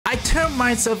turned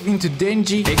myself into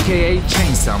Denji, aka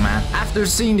Chainsaw Man. After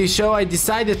seeing the show, I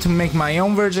decided to make my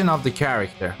own version of the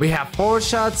character. We have 4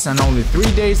 shots and only 3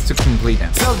 days to complete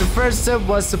them. So the first step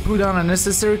was to put on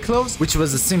unnecessary clothes, which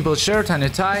was a simple shirt and a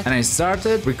tie, and I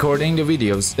started recording the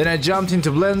videos. Then I jumped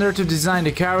into Blender to design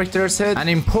the character's head and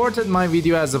imported my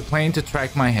video as a plane to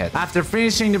track my head. After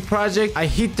finishing the project, I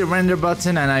hit the render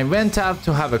button and I went out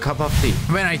to have a cup of tea.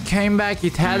 When I came back,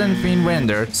 it hadn't been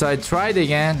rendered, so I tried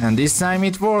again and this time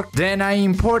it worked. Then I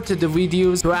imported the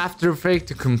videos to After Effects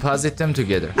to composite them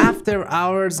together. After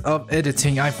hours of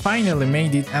editing, I finally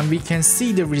made it and we can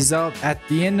see the result at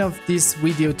the end of this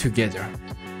video together.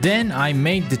 Then I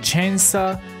made the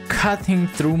chainsaw cutting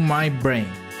through my brain.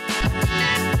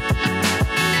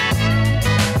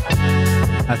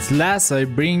 At last, I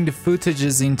bring the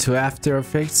footages into After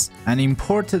Effects and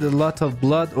imported a lot of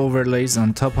blood overlays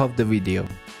on top of the video.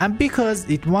 And because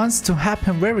it wants to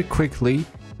happen very quickly,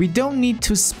 we don't need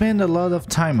to spend a lot of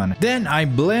time on it. Then I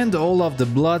blend all of the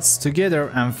bloods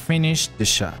together and finish the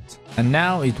shot. And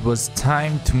now it was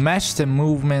time to match the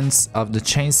movements of the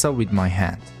chainsaw with my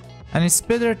hand. And it's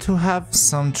better to have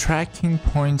some tracking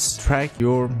points track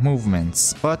your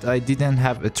movements, but I didn't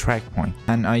have a track point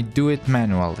and I do it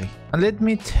manually. And let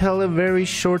me tell a very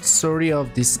short story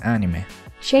of this anime.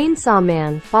 Chainsaw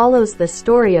Man follows the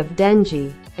story of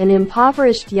Denji, an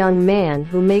impoverished young man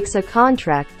who makes a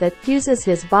contract that fuses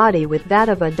his body with that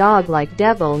of a dog-like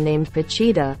devil named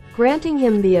Pachita, granting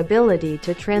him the ability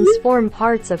to transform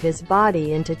parts of his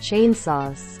body into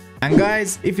chainsaws. And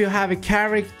guys, if you have a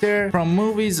character from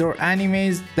movies or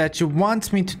animes that you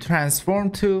want me to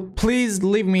transform to, please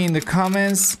leave me in the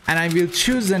comments and I will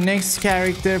choose the next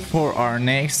character for our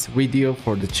next video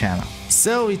for the channel.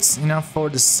 So it's enough for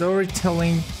the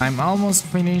storytelling. I'm almost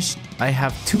finished. I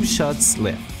have 2 shots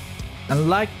left. And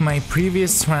like my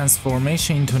previous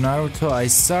transformation into Naruto, I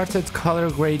started color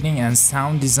grading and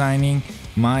sound designing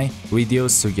my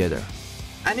videos together.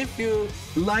 And if you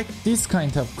like this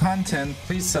kind of content,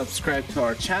 please subscribe to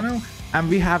our channel. And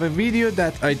we have a video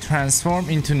that I transform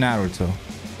into Naruto.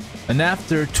 And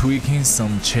after tweaking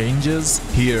some changes,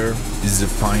 here is the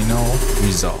final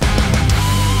result.